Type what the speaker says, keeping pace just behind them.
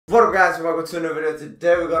What up guys, welcome to another video.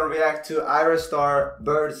 Today we're going to react to Ayra Starr,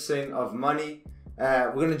 Birds Sing of Money.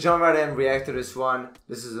 We're going to jump right in and react to this one.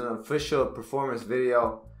 This is an official performance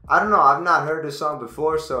video. I don't know, I've not heard this song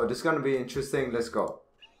before, so this is going to be interesting. Let's go.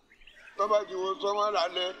 I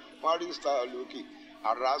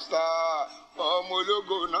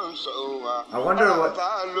wonder how it's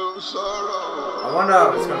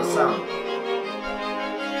going to sound.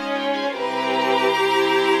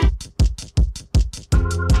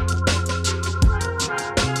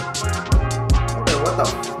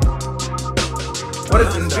 What is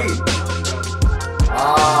this beat?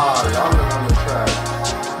 London on the track.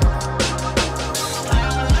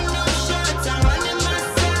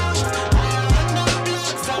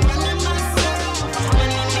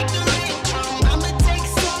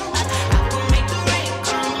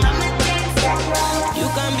 You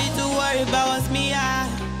can't be too worried about what's me. I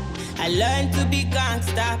learned to be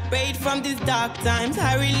gangsta, prayed from these dark times.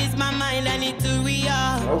 I release my mind, I need to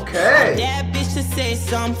re-up. Okay. Yeah, bitch to say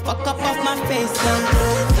some, fuck up off my face some.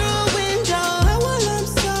 Through a window, I will lump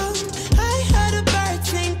some. I heard a bird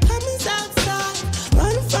sing, coming outside.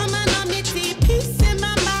 Run from anonymity, peace in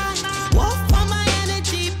my mind. Walk for my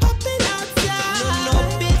energy, popping outside. No,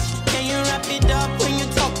 bitch, can you wrap it up when you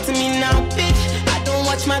talk to me now, bitch? I don't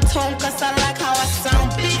watch my tone, cause I like how I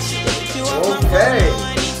sound, bitch. If you want my phone,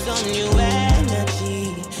 I need some new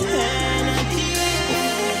energy.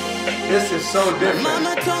 This is so different.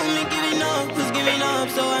 Mama told me giving up was giving up,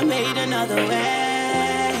 so I made another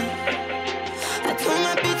way. I told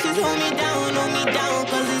my bitches hold me down,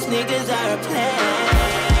 cause these niggas are a play.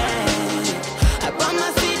 I run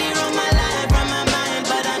my city, run my life, run my mind,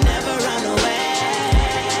 but I never run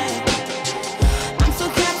away. I'm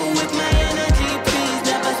so careful with my energy, please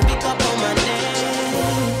never speak up on my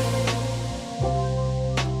name.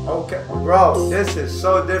 Okay, bro, this is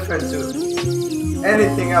so different to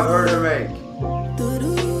anything I've heard her make.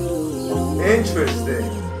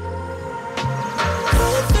 Interesting.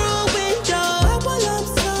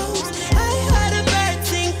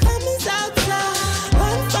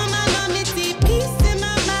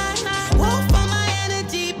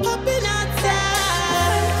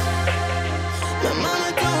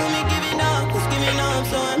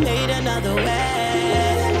 Another way.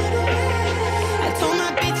 I told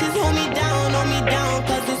my bitches hold me down,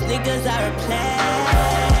 cause these niggas are a play.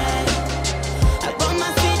 I run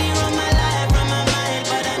my city, run my life, run my mind,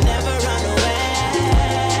 but I never run away.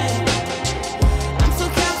 I'm so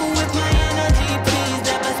careful with my energy, please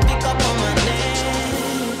never speak up on my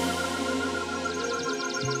name.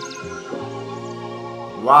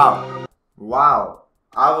 Wow.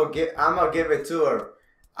 I'm gonna give it to her.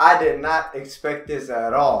 I did not expect this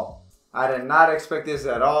at all.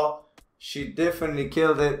 She definitely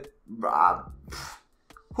killed it.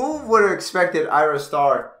 Who would have expected Ayra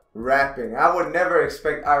Starr rapping? I would never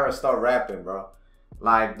expect Ayra Starr rapping, bro.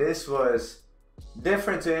 Like, this was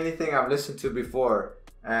different to anything I've listened to before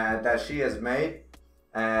that she has made.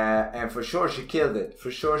 And for sure she killed it.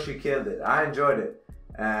 I enjoyed it.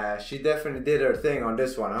 She definitely did her thing on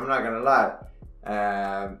this one. I'm not gonna lie.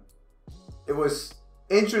 It was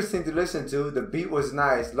interesting to listen to. The beat was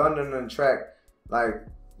nice. London on track. Like,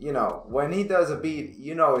 you know, when he does a beat,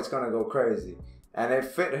 you know it's gonna go crazy. And it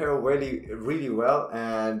fit her really well.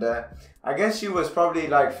 And I guess she was probably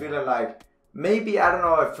like feeling like, maybe, I don't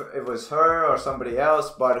know if it was her or somebody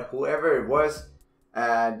else, but whoever it was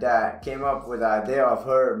that came up with the idea of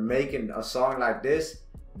her making a song like this,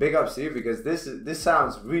 big ups to you, because this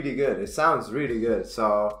sounds really good. It sounds really good.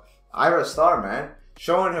 So Ayra Starr, man,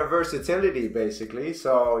 showing her versatility basically.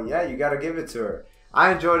 So yeah, you gotta give it to her.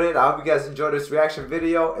 I enjoyed it. I hope you guys enjoyed this reaction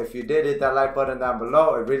video. If you did, hit that like button down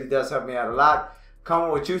below. It really does help me out a lot.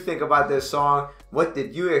 Comment what you think about this song. What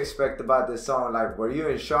did you expect about this song? Like, were you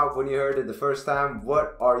in shock when you heard it the first time?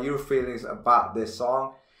 What are your feelings about this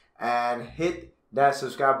song? And hit that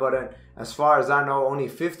subscribe button. As far as I know, only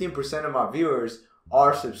 15% of my viewers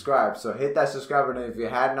are subscribed. So hit that subscribe button if you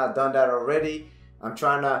had not done that already. I'm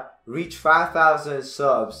trying to reach 5,000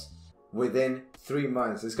 subs within 3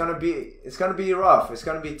 months. It's gonna be rough. It's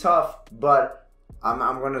gonna be tough, but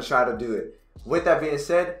I'm gonna try to do it. With that being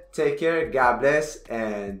said, take care, God bless,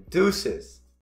 and deuces.